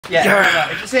Yeah.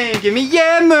 If you're saying, give me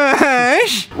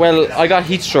Mush. Well, I got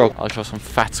heat stroke. I'll show some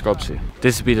fat scrubs here.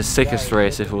 This would be the sickest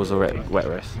race if it was a wet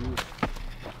race.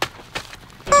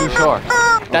 Too short.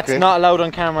 That's not allowed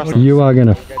on camera. You are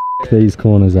gonna f these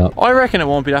corners up. I reckon it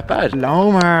won't be that bad.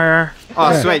 Loamer.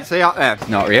 Oh, sweet. See you up there.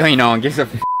 Not really. No one gives a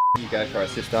f. You go for it,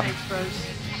 sister. Thanks, bros.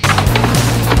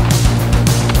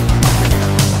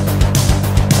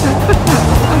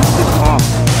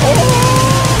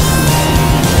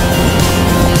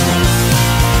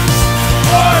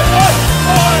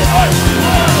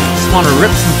 Just want to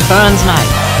rip some turns, mate.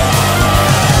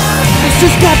 Let's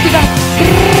just get to that.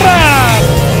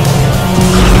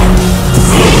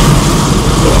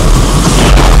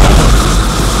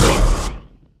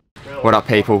 What up,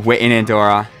 people? We're in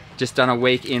Andorra. Just done a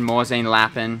week in Moi Moi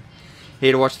lapping.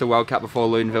 Here to watch the World Cup before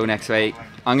Ludenville next week.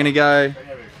 I'm gonna go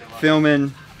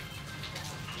filming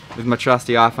with my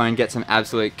trusty iPhone, get some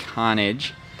absolute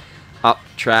carnage up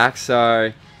track.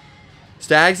 So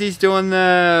Staggsy's doing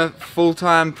the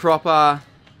full-time proper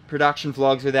production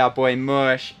vlogs with our boy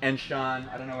Mush and Sian.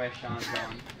 I don't know where Sian's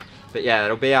going, but yeah,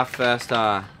 it'll be our first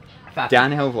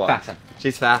downhill vlog. Fasten.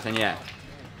 She's fasten, yeah.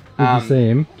 If you see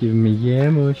him, give me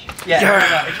Mush.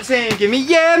 Yeah, if you see him, give me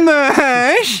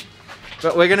Mush.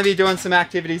 But we're gonna be doing some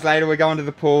activities later. We're going to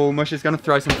the pool. Mush is gonna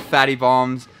throw some fatty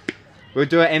bombs. We'll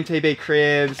do an MTB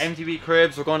cribs. MTB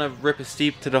cribs, we're gonna rip a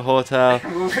steep to the hotel.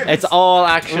 It's all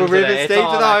action. We'll rip today. a steep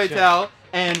to the hotel.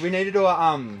 And we need to do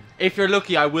a If you're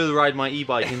lucky, I will ride my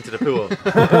e-bike into the pool.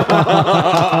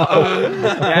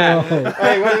 Yeah.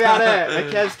 Hey, what about it?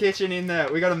 The Kev's Kitchen in the.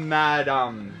 We got a mad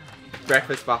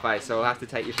breakfast buffet, so we'll have to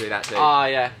take you through that too. Oh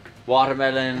yeah,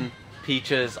 watermelon,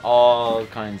 peaches, all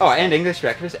kinds. Oh, and English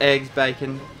breakfast, eggs,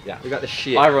 bacon. Yeah, we got the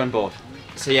shit. I run both.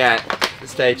 So yeah,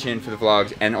 stay tuned for the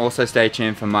vlogs, and also stay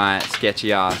tuned for my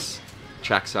sketchy ass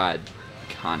trackside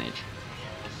carnage.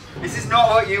 This is not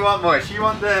what you want, Mosh. You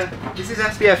want the. This is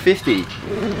SPF 50.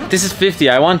 This is 50.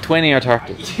 I want 20 or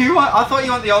 30. You want? I thought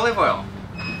you want the olive oil.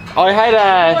 I had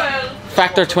a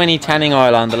factor 20 tanning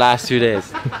oil on the last 2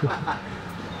 days.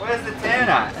 Where's the tan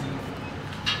at?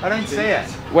 I don't see it.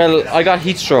 Well, I got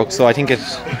heat stroke, so I think it.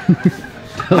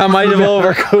 I might have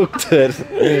overcooked it.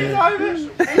 He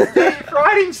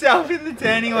fried himself in the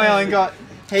tanning oil and got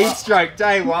heat stroke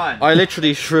day one. I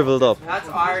literally shriveled up. That's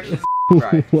Irish as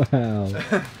bro. Wow.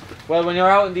 Well, when you're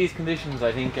out in these conditions,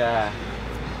 I think. You're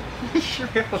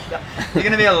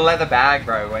gonna be a leather bag,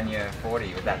 bro, when you're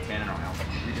 40 with that tanning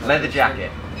oil. Leather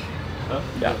jacket. Huh?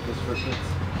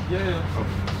 Yeah.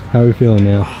 How are we feeling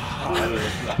now?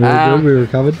 We're good? We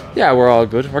recovered? Yeah, we're all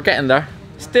good. We're getting there.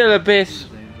 Still a bit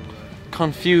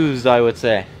confused, I would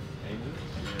say.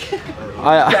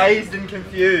 Dazed and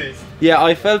confused. Yeah,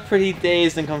 I felt pretty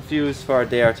dazed and confused for a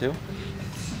day or two.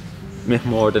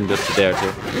 More than just a day or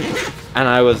two. And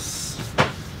I was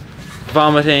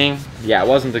vomiting. Yeah, it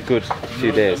wasn't a good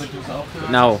few days.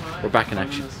 Now we're back in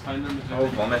action. Oh,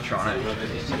 Vomitron.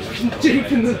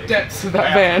 Deep in the depths of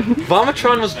that van.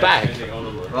 Vomitron was back.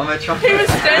 Vomitron.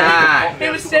 He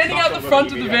was standing out the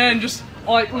front of the van, just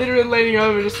like literally leaning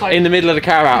over, just like in the middle of the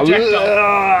car.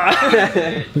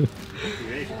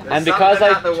 And because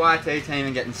about the YT team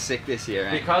and getting sick this year,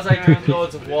 eh? Because I drank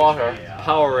loads of water,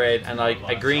 Powerade, and like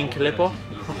a green Calippo,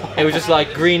 it was just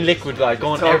like green liquid like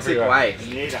going everywhere.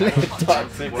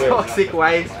 Toxic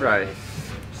waste, bro.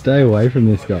 Stay away from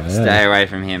this guy. Stay away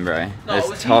from him, bro. No,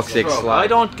 There's toxic bro. slut. I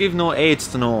don't give no aids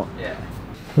to no one. Yeah.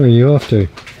 Where are you off to?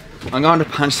 I'm going to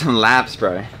punch some laps,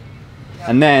 bro.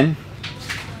 And then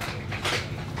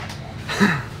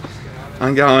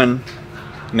I'm going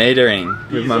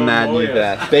metering with my mad new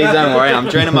vest. Bees, don't worry, I'm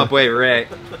joining my boy Rick.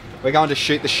 We're going to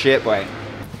shoot the shit, boy.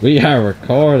 We are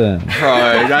recording.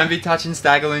 Bro, don't be touching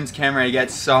Stagaloon's camera, he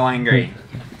gets so angry.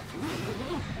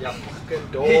 He gets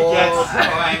so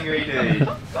angry, dude.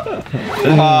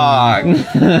 Fuck.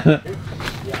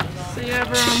 See you,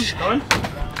 everyone.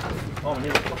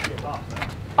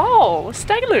 Oh,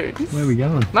 Stagaloons. Where are we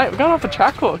going? Mate, we're going off a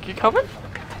track walk. You coming?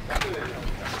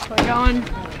 We're going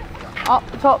up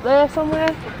the top there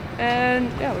somewhere,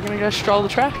 and yeah, we're gonna go stroll the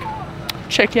track,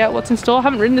 check out what's in store. I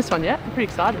haven't ridden this one yet. I'm pretty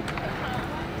excited.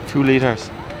 2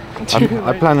 litres.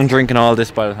 I plan on drinking all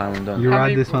this by the time I'm done. You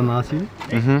ride this one last year?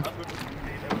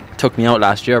 Took me out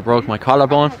last year, broke my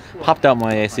collarbone, popped out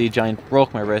my AC joint,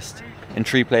 broke my wrist in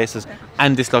 3 places,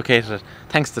 and dislocated it.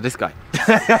 Thanks to this guy.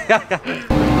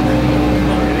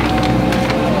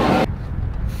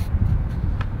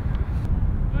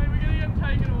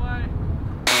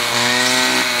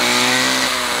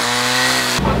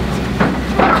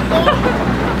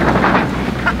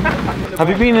 Have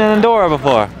you been in Andorra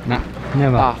before? Nah,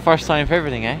 never. Ah, first time for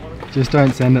everything, eh? Just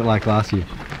don't send it like last year.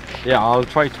 Yeah, I'll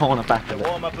try tone it back a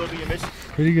bit.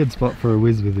 Pretty good spot for a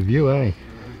whiz with a view, eh?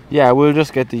 Yeah, we'll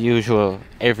just get the usual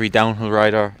every downhill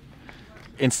rider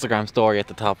Instagram story at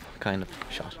the top kind of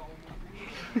shot.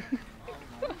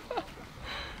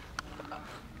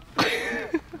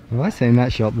 Have I seen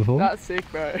that shot before? That's sick,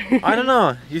 bro. I don't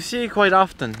know, you see it quite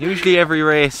often. Usually every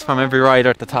race from every rider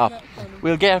at the top.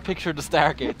 We'll get a picture of the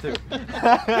Stargate too.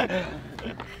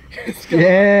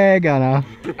 Yeah, Gunnar.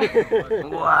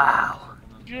 Wow.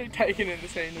 You're taking in the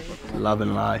scenery.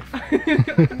 Loving life.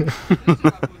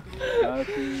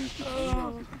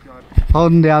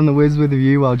 Holding down the whiz with a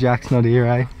view while Jack's not here,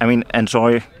 eh? I mean,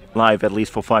 enjoy life at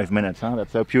least for 5 minutes, huh?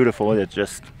 That's so beautiful, it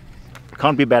just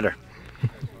can't be better.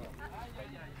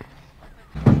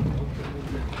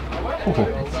 I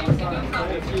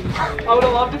would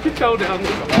have loved if you fell down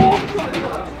there.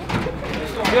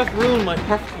 You just ruined my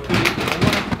perfect.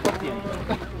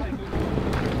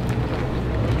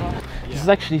 This is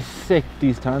actually sick,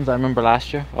 these turns. I remember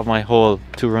last year of my whole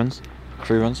 3 runs.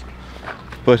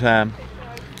 But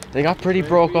they got pretty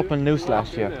broke up and loose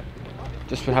last year.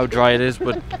 Just with how dry it is.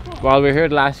 But while we're here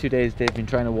the last few days, they've been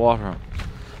trying to water them.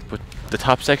 But the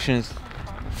top section is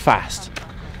fast.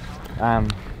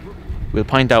 We'll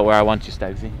point out where I want you,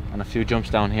 Staggsy, and a few jumps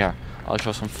down here. I'll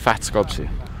show some fat scrubs here.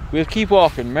 We'll keep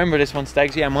walking. Remember this one,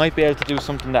 Staggsy, I might be able to do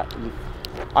something that...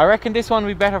 I reckon this one will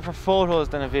be better for photos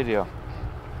than a video.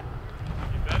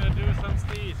 You better do some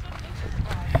steez.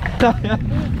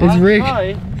 Is Rick...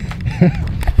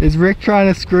 Is Rick trying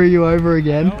to screw you over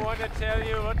again? I don't want to tell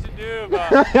you what to do,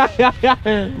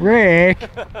 but... Rick!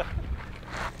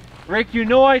 Rick, you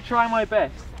know I try my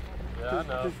best. Yeah, I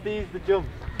know. To steez the jump.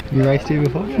 You raced here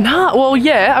before? Nah, well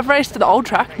yeah, I've raced at the old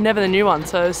track, never the new one,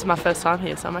 so this is my first time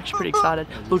here, so I'm actually pretty excited.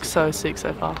 Looks so sick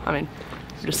so far. I mean,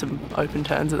 just some open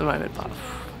turns at the moment, but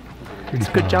it's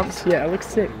good jumps. Yeah, it looks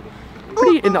sick.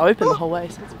 Pretty in the open the whole way,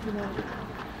 so it's pretty nice.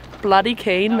 Bloody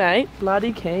keen, mate.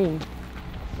 Bloody keen.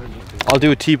 I'll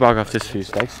do a T-bog off this for you,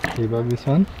 Stags. T-bog this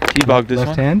one? T-bog this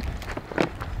Left one? hand?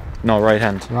 No, right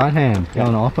hand. Right hand. Go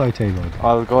on oppo T-bog.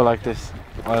 I'll go like this.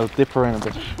 I'll dip her in a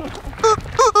bit.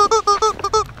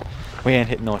 We ain't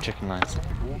hitting no chicken lines.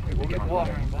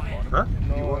 Huh?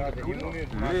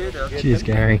 Cheers,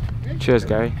 Gary. Cheers,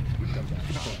 Gary.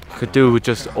 Could do with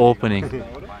just opening.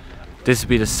 This would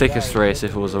be the sickest race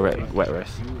if it was a wet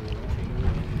race.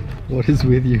 What is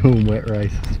with you on wet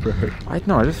races, bro? I don't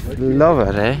know, I just love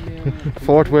it, eh?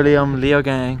 Fort William, Leo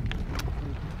Gang.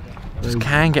 Just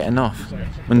can't get enough.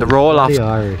 When the roll-offs,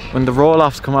 Irish. when the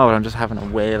roll-offs come out, I'm just having a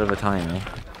whale of a time, eh?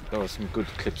 There was some good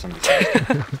clips on this.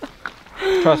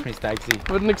 Trust me, Staggsy.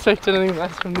 Wouldn't expect anything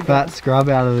less from the Fat scrub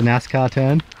out of the NASCAR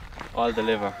turn. I'll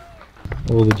deliver.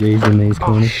 All the G's in these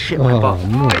corners. Shit, my butt.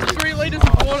 no. 3 litres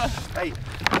of water.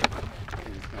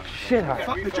 Shit,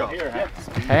 Fuck the job. Here,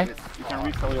 hey? you can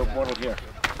refill your bottle here.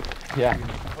 Yeah.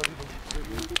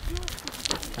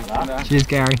 Cheers,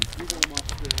 Gary.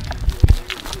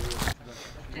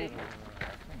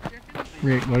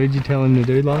 Rick, what did you tell him to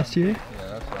do last year?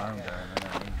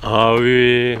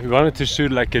 We wanted to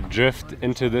shoot like a drift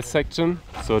into this section,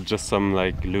 so just some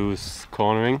like loose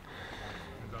cornering,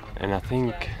 and I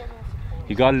think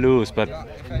he got loose but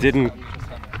didn't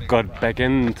got back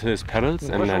into his pedals,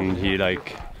 and then he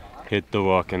like hit the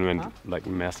walk and went like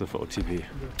massive OTP.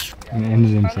 And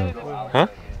ended himself. Huh?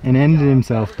 And ended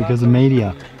himself because of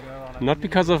media. Not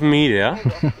because of media,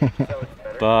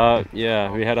 but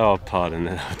yeah, we had our part in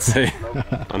it, I would say,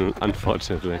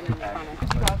 unfortunately.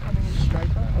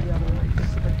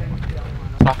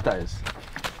 Tough days.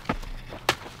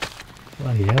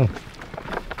 Bloody hell.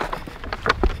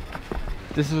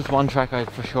 This is one track I'd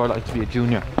for sure like to be a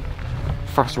junior.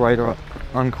 First rider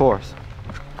on course.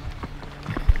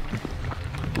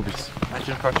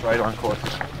 Imagine first rider on course.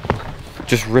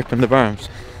 Just ripping the berms.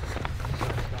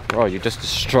 Bro, you just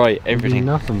destroy everything.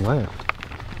 Nothing left.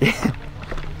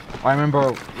 I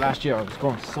remember last year I was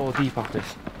going so deep off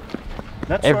this.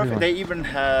 Not sure if they even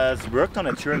has worked on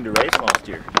it during the race last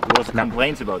year. There was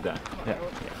complaints about that. Yeah.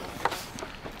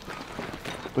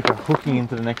 But you're hooking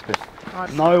into the next bit.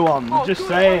 No one, I'm just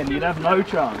saying, you'd have no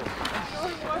chance.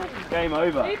 Game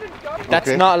over. That's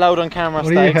not allowed on camera,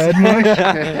 What have you Stags. heard,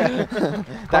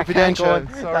 Mosh?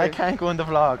 That can't go in the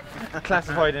vlog.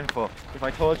 Classified info. If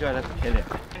I told you, I'd have to kill you.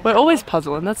 We're always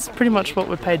puzzling, that's pretty much what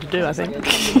we're paid to do, I think.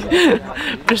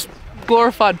 Just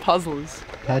glorified puzzlers.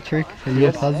 Patrick, are you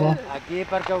a puzzler?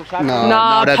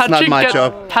 Nah, that's not my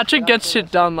job. Patrick gets shit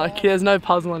done, like there's no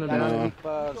puzzling about it.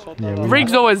 Yeah,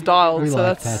 Rig's always dialed, we so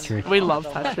like that's Patrick. we love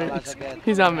Patrick.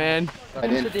 He's our man.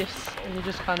 Into this, and you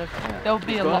just kind of there'll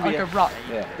be a lot like a rut.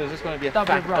 Yeah. There's just going to be a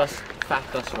That'll be fat rough. dust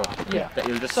fat dust road. Yeah. That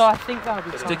you'll just So I think that'll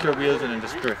be stick fine. your wheels in and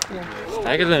just drift. Yeah.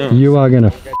 Stag it along. You are gonna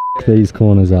f these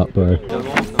corners up, bro.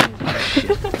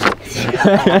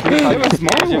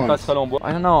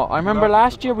 I don't know. I remember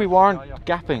last year we weren't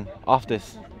gapping off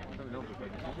this,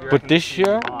 but this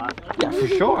year, yeah, for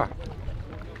sure.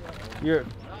 You're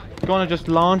gonna just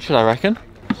launch it, I reckon.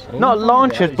 Not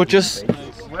launch it, but just.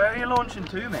 Where are you launching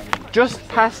to, mate? Just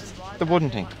past the wooden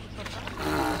thing.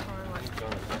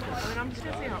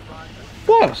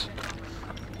 What?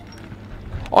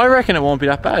 I reckon it won't be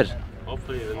that bad.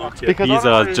 Because these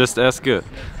are just as good.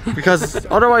 Because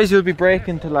otherwise you'll be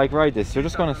braking to like ride this. You're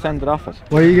just going to send it off it.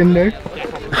 What are you gonna do?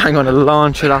 I'm going to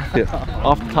launch it off you,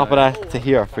 off the top of that to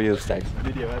here for you, Staggs.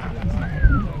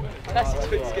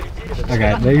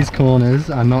 Okay, these corners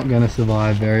are not gonna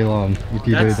survive very long if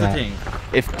you do that.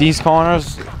 If these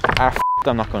corners are f***ed,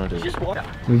 I'm not going to do it.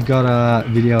 We've got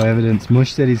video evidence.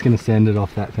 Mush said he's gonna send it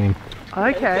off that thing.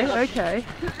 Okay, okay.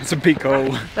 It's a big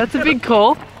call. That's a big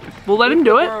call. We'll let him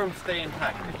do it.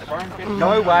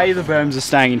 No way the berms are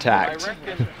staying intact.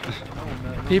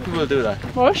 People will do that.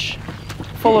 Mush,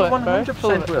 follow it, bro.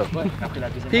 100% will.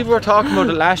 People were talking about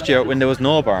it last year when there was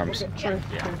no berms.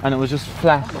 And it was just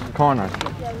flat corners.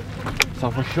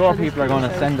 So for sure people are going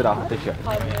to send it off this year.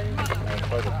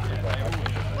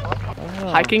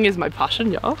 Hiking is my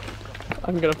passion, y'all.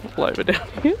 I'm gonna fall over down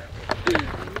here.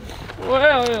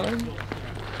 Wow.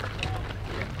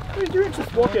 You're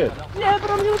just walking. Yeah,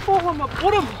 but I'm gonna fall on my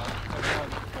bottom.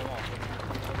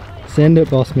 Send it,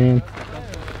 boss man.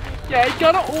 Yeah, he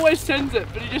kinda always sends it,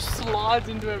 but he just slides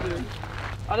into everything.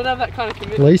 I don't have that kind of At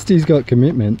commitment. least he's got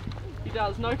commitment. He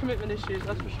does, no commitment issues,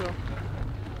 that's for sure.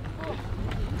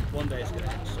 One day it's going to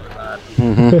be so bad.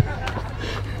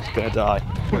 He's going to die.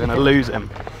 We're going to lose him.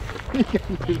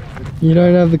 You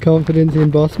don't have the confidence in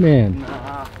boss man.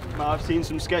 Nah, I've seen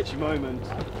some sketchy moments.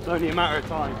 It's only a matter of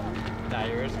time. Nah,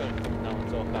 you're just going to come down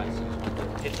so fast.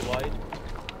 Hit the wide.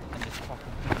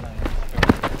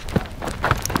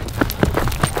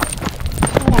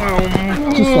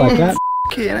 Just like that.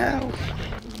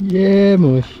 Yeah,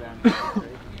 Mush.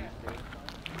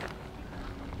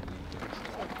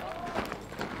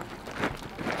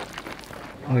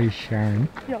 Oh, you Sharon?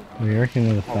 Yeah. We reckon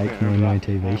with a fake Moi Moi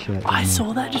TV shirt. I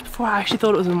saw that just before. I actually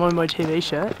thought it was a Moi Moi TV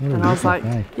shirt, Oh, and I was wicked, like,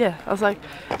 eh? yeah, I was like,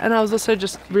 and I was also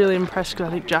just really impressed because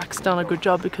I think Jack's done a good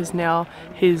job because now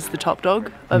he's the top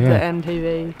dog of the Yeah.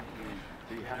 MTV.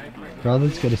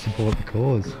 Brother's got to support the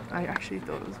cause. I actually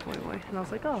thought it was Moi Moi, and I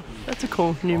was like, oh, that's a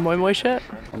cool new Moi Moi shirt.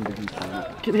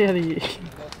 Get out of here.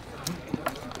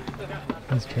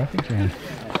 There's traffic jam.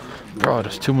 Bro,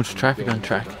 there's too much traffic on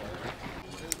track.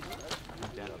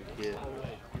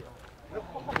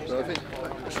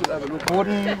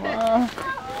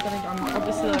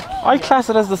 I class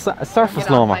it as the surface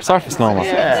loamer. Surface loamer.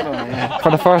 Yeah.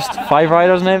 For the first 5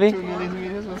 riders, maybe.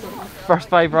 First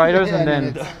 5 riders, and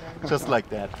then Just like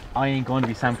that. I ain't going to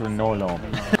be sampling no loam.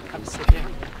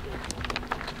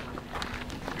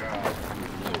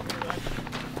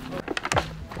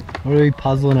 What are we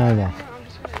puzzling over?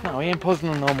 No, we ain't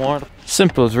puzzling no more.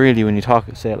 Simple is really when you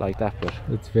say it like that, but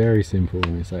It's very simple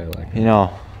when you say it like that. you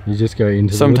know, You just go into the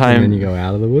woods Sometime- and then you go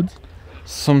out of the woods.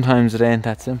 sometimes it ain't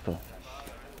that simple.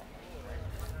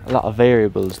 A lot of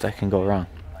variables that can go wrong.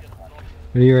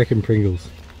 What do you reckon, Pringles?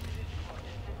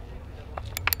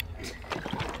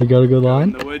 You got a good line?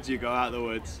 In the woods, you go out the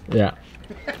woods. Yeah.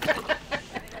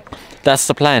 That's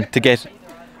the plan, to get,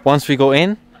 once we go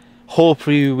in,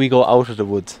 hopefully we go out of the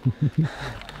woods.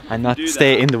 And not Do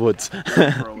stay that. in the woods.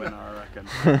 For a winner, I reckon.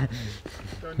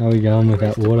 How are we going with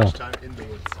that water?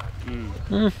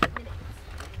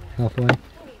 Halfway.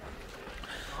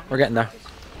 We're getting there.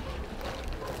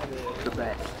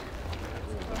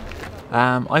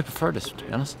 I prefer this, to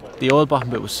be honest. The old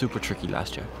bottom bit was super tricky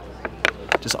last year.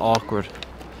 Just awkward.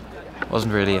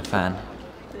 Wasn't really a fan.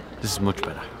 This is much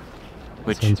better.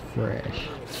 Which Sounds fresh.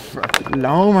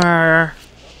 loamer.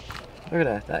 Look at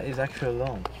that. That is actual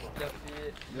loam.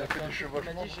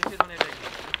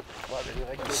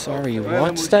 Sorry,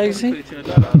 what, Staggsy?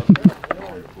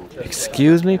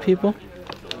 Excuse me, people?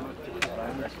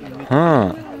 Huh.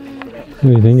 What do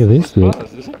you think of this bit?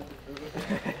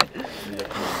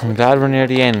 I'm glad we're near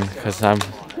the end, because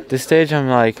this stage I'm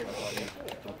like,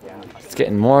 it's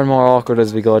getting more and more awkward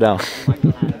as we go down.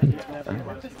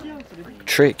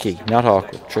 Tricky, not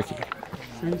awkward, tricky.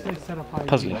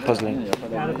 Puzzling.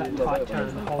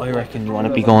 I reckon you want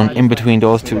to be going in between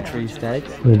those 2 trees,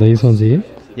 Stags. Well, these ones here.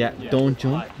 Yeah, don't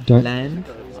jump, Don't land,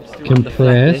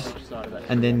 compress.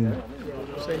 and then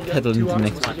pedal into the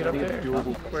next one.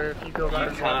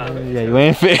 Yeah, you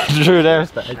ain't fit through there,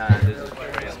 Stags.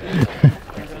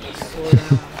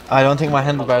 I don't think my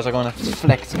handlebars are going to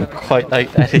flex quite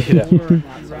like that either.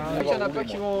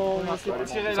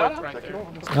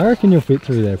 I reckon you'll fit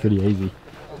through there pretty easy.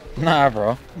 Nah,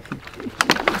 bro.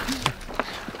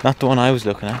 Not the one I was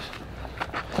looking at.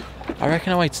 I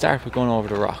reckon I might start with going over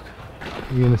the rock.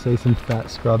 You're going to see some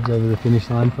fat scrubs over the finish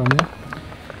line from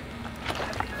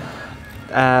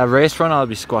there? Race run, I'll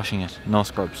be squashing it. No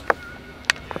scrubs.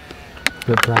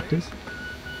 But practice?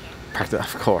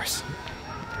 Practice, of course.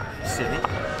 Silly.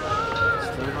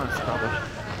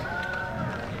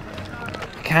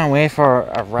 I can't wait for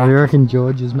a What do you wrap. reckon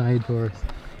George has made for us?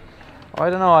 I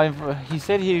don't know. He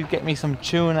said he'd get me some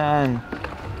tuna and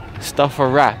stuff for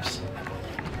wraps,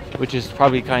 which is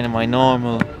probably kind of my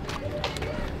normal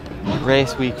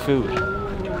race week food.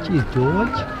 Jeez,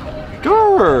 George.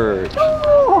 George!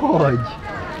 George!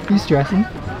 You stressing?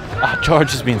 Ah,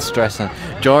 George has been stressing.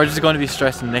 George is going to be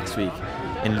stressing next week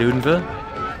in Ludenville,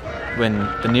 when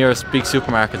the nearest big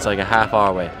supermarket's like a half-hour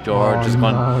away. George is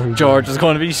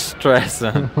going to be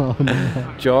stressing. Oh,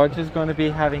 no. George is going to be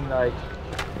having like,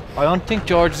 I don't think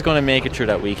George is going to make it through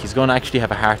that week. He's going to actually have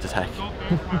a heart attack.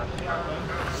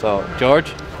 So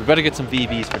George, we better get some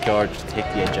VBs for George to take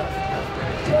the edge off.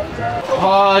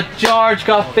 Oh, George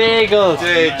got bagels.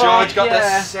 Dude, George got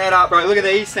the setup, bro. Look at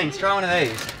these things. Try one of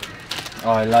these.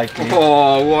 Oh, I like these.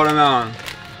 Oh, watermelon.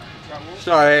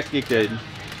 So hectic, dude.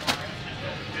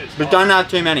 But don't have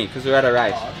too many because we're at a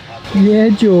race. Yeah,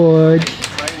 George.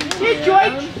 Yeah,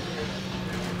 George.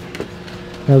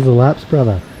 How's the laps,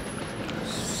 brother?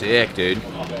 Sick, dude.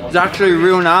 It's actually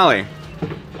real gnarly.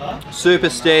 Super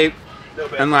steep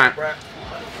and like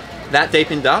that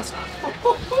deep in dust.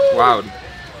 Wow.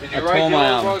 Did I tore my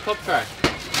arm. World Cup track?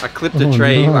 I clipped a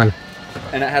tree no. like,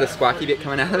 and it had a squacky bit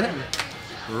coming out of it.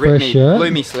 Ripped Fresh me, shirt?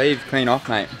 blew me sleeve clean off,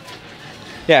 mate.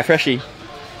 Yeah, freshie.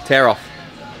 Tear off.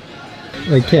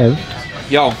 Hey, Kev.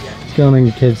 Yo. What's going on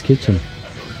in Kev's kitchen?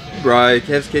 Bro,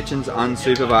 Kev's kitchen's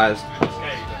unsupervised.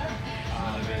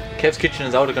 Kev's kitchen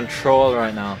is out of control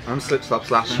right now. I'm slip, slop,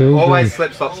 slapping. Children. Always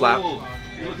slip, slop, slap.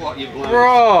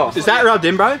 Bro! Is that rubbed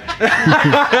in, bro?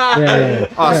 Yeah.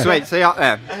 Oh, Yeah. sweet. See you up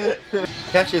there.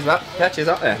 Catches up. Catches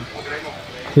up there.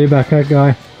 See you back, that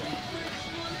guy.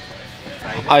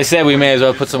 I said we may as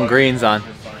well put some greens on.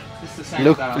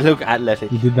 Look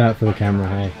athletic. You did that for the camera,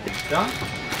 hey.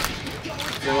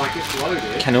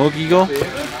 Canogi go?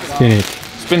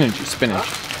 Spinach.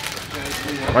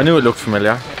 Spinach. I knew it looked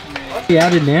familiar. You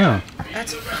added now.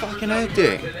 That's fucking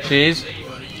hectic. Cheese,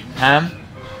 ham,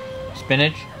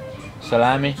 spinach,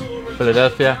 salami,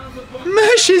 Philadelphia,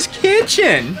 Mush's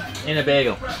kitchen. in a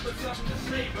bagel.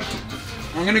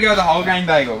 I'm gonna go with the whole grain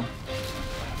bagel.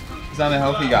 Because I'm a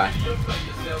healthy guy.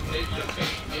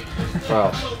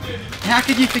 Bro. How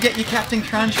could you forget your Captain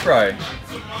Crunch, bro?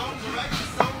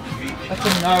 That's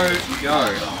a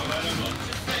no-go.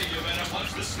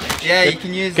 Yeah, you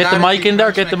can use Get that the as mic your in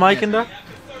there, crunch get the mic in there.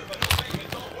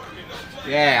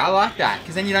 Yeah, I like that,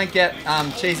 because then you don't get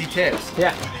cheesy tips.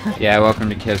 Yeah. Yeah, welcome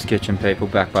to Kev's Kitchen, people,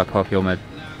 backed by popular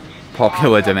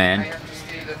demand.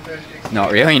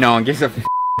 Not really, no one gives a f***.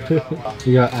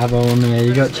 You got avo on there,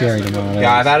 you got cherry tomatoes.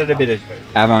 Yeah, I've added a bit of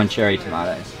avo and cherry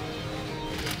tomatoes.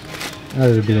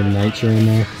 Added a bit of nature in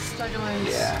there.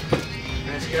 Yeah.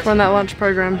 Run that lunch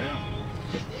program.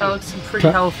 That looks pretty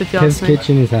healthy if you Kev's ask me.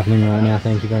 kitchen is happening right now,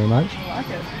 thank you very much.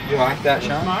 You like that,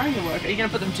 Sean? Are you going to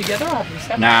put them together or have them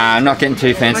separate? Nah, I'm not getting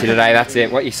too fancy today, that's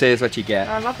it. What you see is what you get.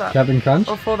 I love that. Captain Crunch?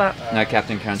 Or for that. No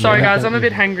Captain Crunch. Sorry guys, I'm a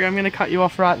bit hangry. I'm going to cut you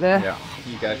off right there. Yeah,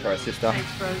 you go for it, sister.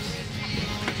 Thanks, bros.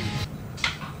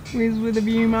 Where's with the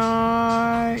view,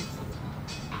 mate?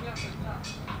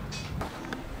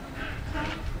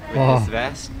 With this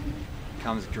vest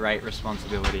comes great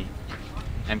responsibility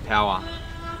and power.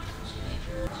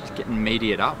 Just getting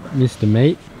meatied up. Mr.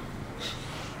 Meat.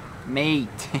 Meat.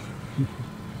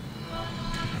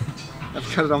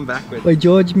 I've got it on backwards. Wait,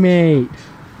 George Meat.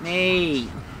 Meat.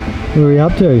 What are we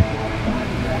up to?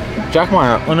 Jack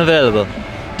Moir, unavailable.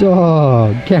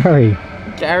 Dog, Gary.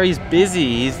 Gary's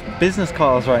busy, he's business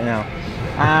calls right now.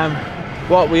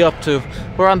 What are we up to?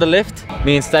 We're on the lift.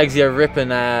 Me and Staggsy are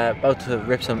about to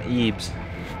rip some Ebes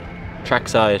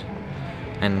trackside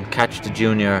and catch the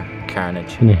junior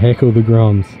carnage. And heckle the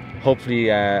Groms.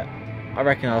 Hopefully, I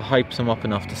reckon I'll hype some up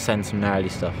enough to send some gnarly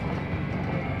stuff.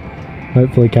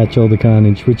 Hopefully catch all the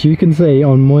carnage, which you can see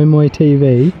on Moi Moi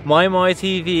TV. Moi Moi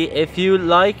TV, if you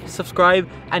like, subscribe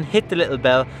and hit the little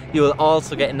bell, you will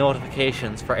also get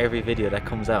notifications for every video that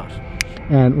comes out.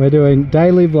 And we're doing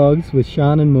daily vlogs with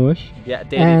Sian and Mush. Yeah,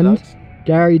 daily and vlogs.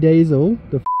 Gary Diesel,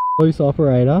 the loose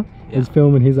operator, is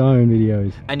filming his own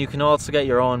videos. And you can also get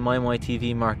your own Moi Moi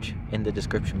TV merch in the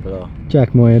description below.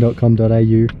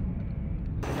 jackmoyer.com.au.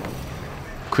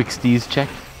 quick steez check.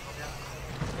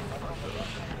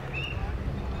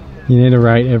 You need to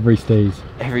rate every steez.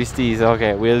 Every steez,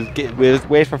 okay. We'll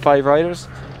wait for 5 riders.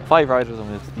 5 riders and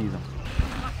we'll steez them.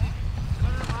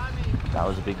 That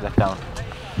was a big letdown.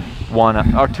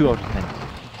 1 or 2 out of 10.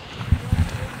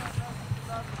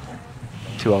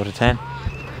 2 out of 10.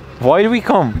 Why do we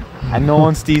come and no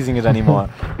one's steezing it anymore?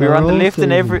 We were on the lift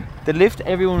and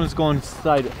everyone was going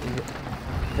side.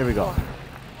 Here we go.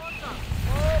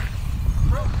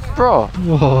 Bro,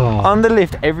 Whoa. on the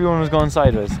lift everyone was going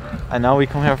sideways, and now we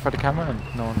come here for the camera and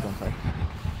no one's going sideways.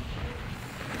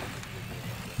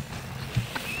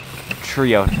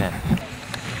 3 out of 10.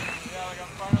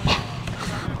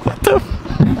 What the?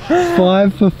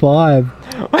 5 for 5.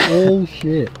 Oh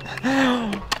shit.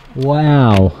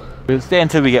 Wow. We'll stay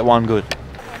until we get one good.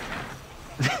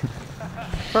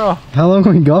 Bro, How long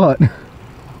have we got?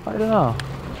 I don't know.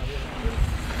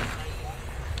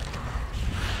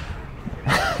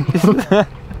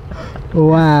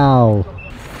 Wow.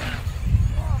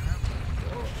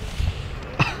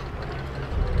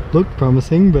 Looked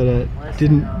promising, but it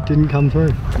didn't come through.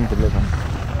 Didn't deliver.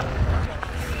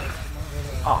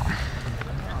 Oh,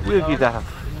 we'll give that a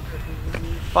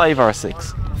 5 or a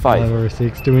 6. 5. or a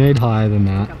 6. Do we need higher than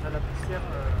that?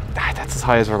 That's as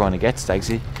high as we're going to get,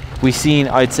 Staggsy. We've seen,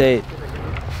 I'd say,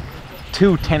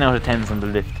 2 10 out of 10s on the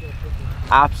lift.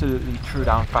 Absolutely threw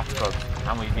down fat clubs,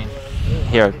 and we've been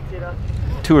here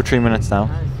 2 or 3 minutes now.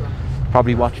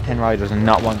 Probably watched 10 riders and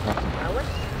not one person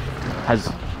has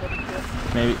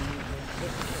maybe.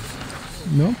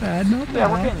 Not bad, not bad. Yeah,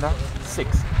 we're getting there.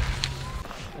 6.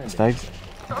 Stags.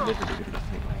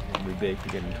 We're big to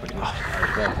get in 20 minutes.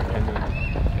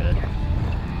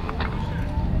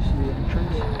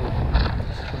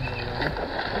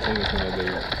 I think it's gonna be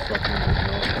fucking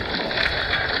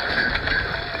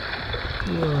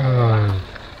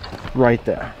Right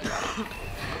there.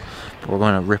 We're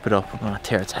going to rip it up. We're going to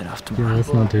tear its head off tomorrow. Yeah,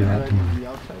 let's not do that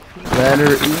tomorrow.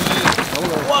 Letter E.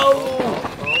 Whoa!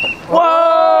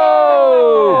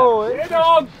 Whoa! Hey,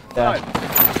 dog! Yeah.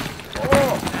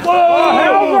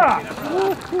 Whoa!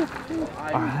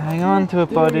 Hang on to it,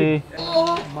 buddy.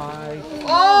 Oh my.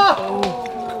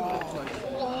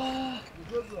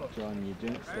 John, you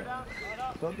jinxed it.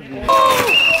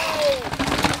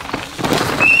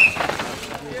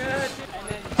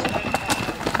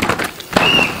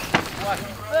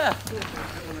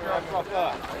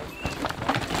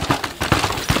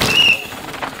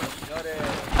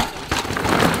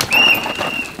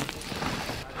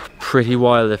 Pretty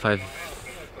wild.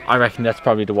 I reckon that's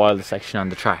probably the wildest section on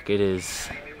the track. It is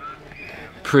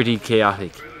pretty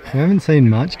chaotic. We haven't seen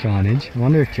much carnage. I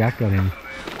wonder if Jack got in.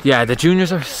 Yeah, the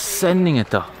juniors are sending it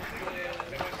though.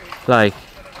 Like,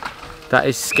 that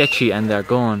is sketchy and they're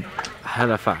going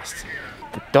hella fast.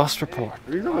 The dust report.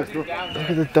 Look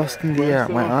at the dust in the air,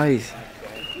 my eyes.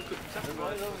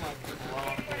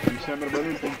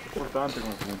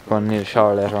 Gonna need a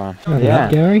shower later on. Yeah,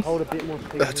 Gary?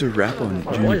 That's a wrap on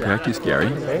junior practice, Gary.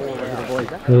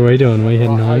 What are we doing? We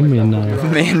heading home? Me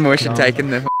and Mush are taking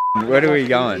the. Where are we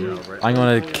going? I'm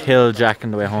gonna kill Jack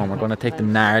on the way home. We're gonna take the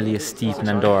gnarliest steep in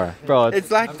Andorra. Bro,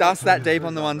 It's like dust that deep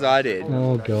on the ones I did.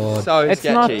 Oh god. So it's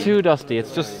sketchy. not too dusty,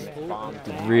 it's just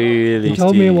really You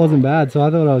told me it steep. wasn't bad, so I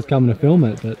thought I was coming to film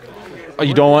it, but... Oh,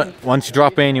 you don't want, once you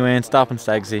drop in, you ain't stopping,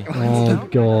 Staggsy. Oh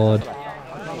god.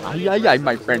 Ay, ay, ay,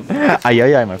 my friend. Ay,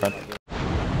 ay, ay, my friend.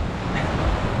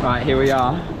 Right, here we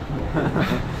are.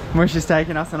 Mush is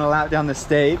taking us on a lap down the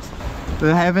steeps.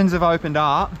 The heavens have opened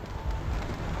up.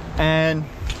 And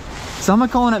some are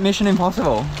calling it Mission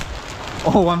Impossible.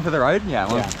 Or one for the road? Yeah,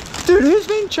 one. Yeah. Dude, who's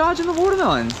been charging the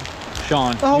watermelons?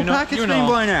 Sean. The whole package been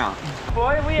blown out.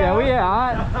 Boy, we Yeah, we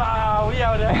out. we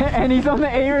out there. And he's on the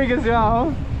E-rig as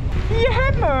well.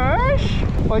 Yeah, Mush!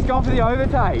 Oh, he's gone for the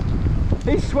overtake.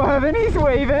 He's swerving, he's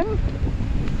weaving.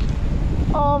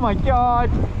 Oh my god.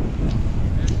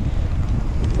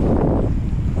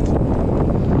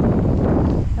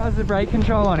 How's the brake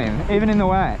control on him, even in the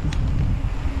wet?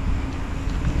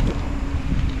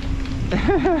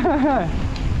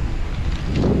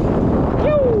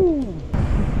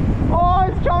 Oh,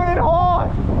 it's coming in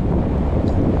hard!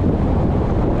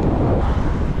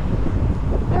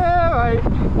 Yeah,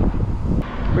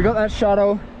 right. We got that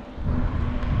shuttle,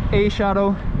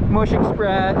 E-shuttle, Mush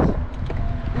Express.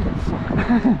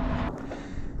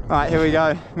 Right, here we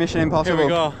go. Mission Impossible. Here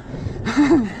we go.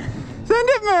 Send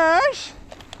it, Mush!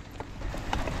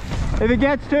 If it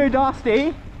gets too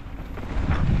dusty,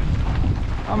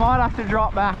 I might have to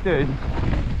drop back, dude.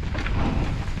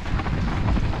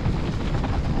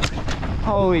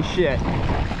 Holy shit.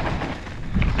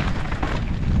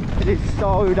 It is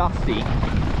so dusty.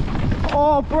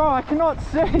 Oh bro, I cannot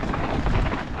see.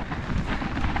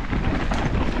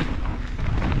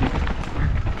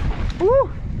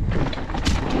 Woo.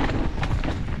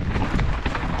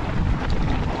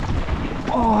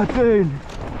 Oh dude.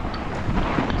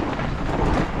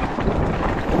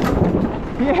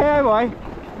 Yeah boy.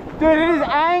 Dude, it is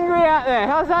angry out there.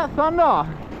 How's that thunder?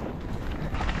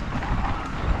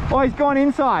 Oh, he's gone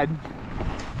inside.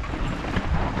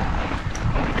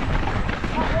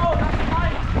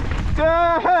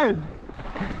 Dude!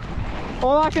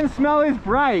 All I can smell is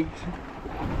brakes.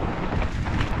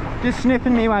 Just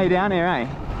sniffing me way down here, eh?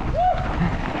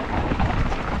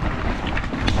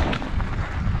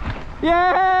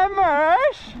 Yeah,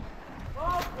 Mush!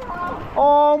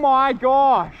 Oh my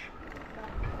gosh!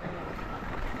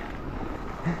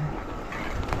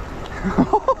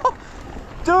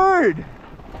 Dude!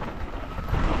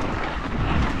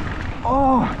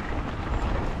 Oh!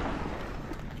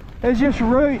 There's just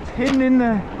roots hidden in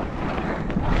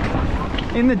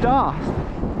the dust.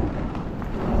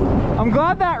 I'm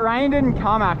glad that rain didn't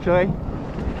come actually.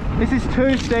 This is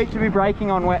too steep to be braking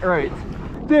on wet roots.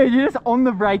 Dude, you're just on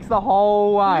the brakes the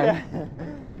whole way. Yeah.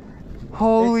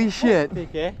 Holy shit.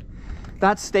 Hectic, eh?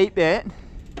 That steep bit.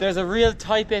 There's a real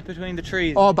tight bit between the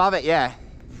trees. Oh, above it, yeah.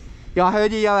 Yeah, I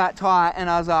heard you yell that tight and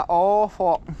I was like, oh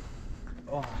fuck.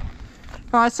 Oh.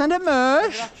 Alright, send it,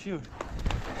 Mush. Shoot.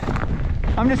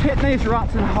 I'm just hitting these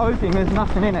ruts and hoping there's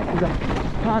nothing in it because I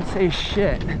can't see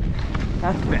shit.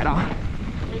 That's better.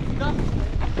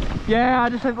 Yeah, I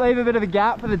just had to leave a bit of a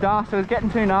gap for the dust. It was getting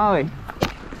too gnarly.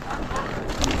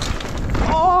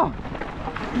 Oh!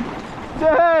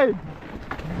 Dude!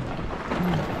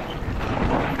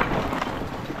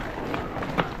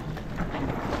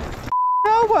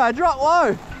 Elbow, drop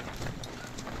low.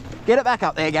 Get it back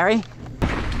up there, Gary.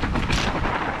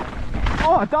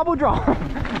 Oh, double drop.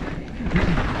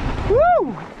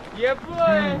 Woo! Yeah,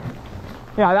 boy.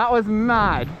 Yeah, that was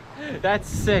mad. That's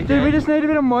sick. Dude, eh? we just need a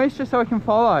bit of moisture so we can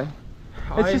follow.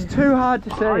 It's just too hard to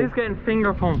see. I was getting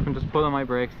finger pumped from just pulling my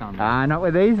brakes down. Ah, not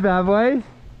with these bad boys.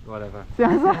 Whatever.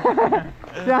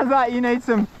 Sounds like you need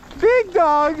some big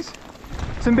dogs.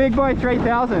 Some big boy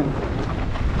 3000.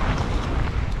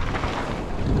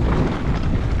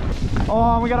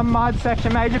 Oh, we got a mud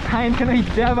section. Major pain's gonna be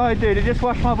devo, dude. It just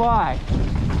washed my bike.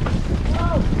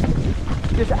 Whoa.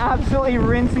 Just absolutely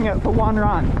rinsing it for one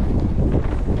run.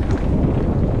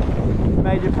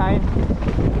 Major pain.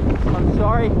 I'm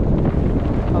sorry.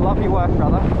 I love your work,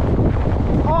 brother.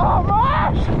 Oh,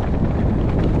 Mush!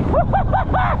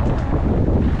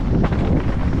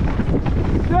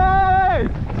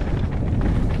 Dude!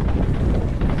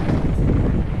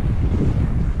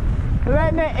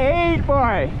 Letting it eat,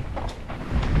 boy.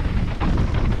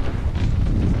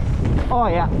 Oh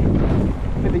yeah,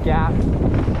 with the gap.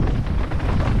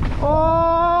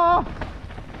 Oh!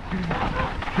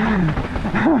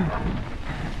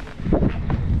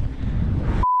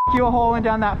 You were hauling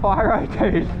down that fire road,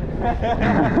 dude.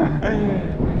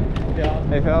 Yeah.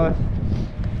 Hey fellas.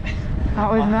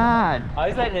 That was mad. I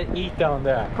was letting it eat down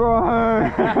there. Bro.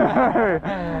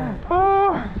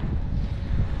 Oh.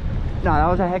 No, that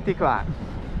was a hectic lap.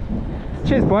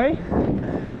 Cheers, boy.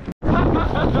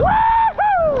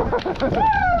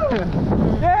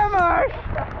 Yeah, Mush.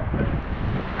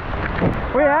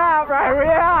 We out, bro. We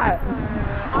out.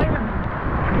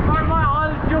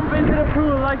 I'll jump into the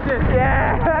pool like this.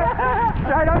 Yeah.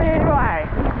 Straight on the anyway.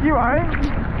 You won't.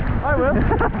 I will.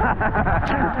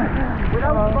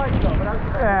 Without the bike though.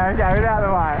 Yeah, okay, without the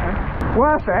bike.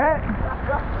 Worth it.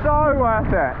 So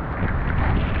worth it.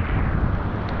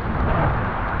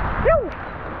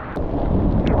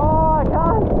 Oh, I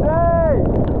can't see.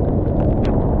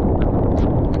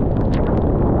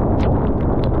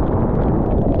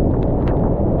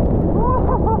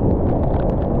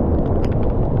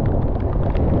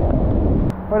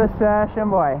 What a session,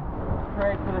 boy.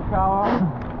 Great for the shower.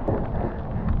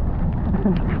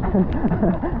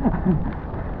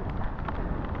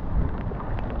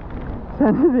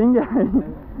 Send it in, Gary.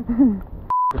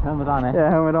 With helmet on, eh? Yeah,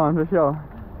 helmet on for sure.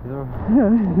 Yeah,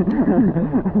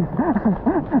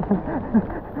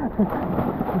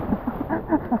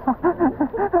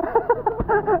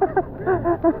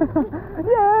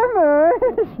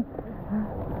 Mush!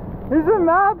 This is a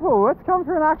mad pool. Let's come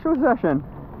for an actual session.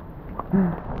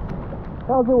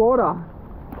 How's the water?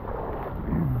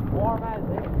 Warm as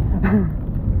it.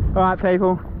 Alright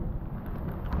people,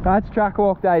 that's track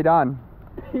walk day done.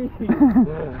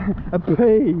 A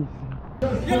peace.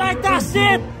 You like that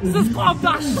shit? Subscribe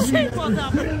that shit,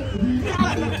 motherfucker!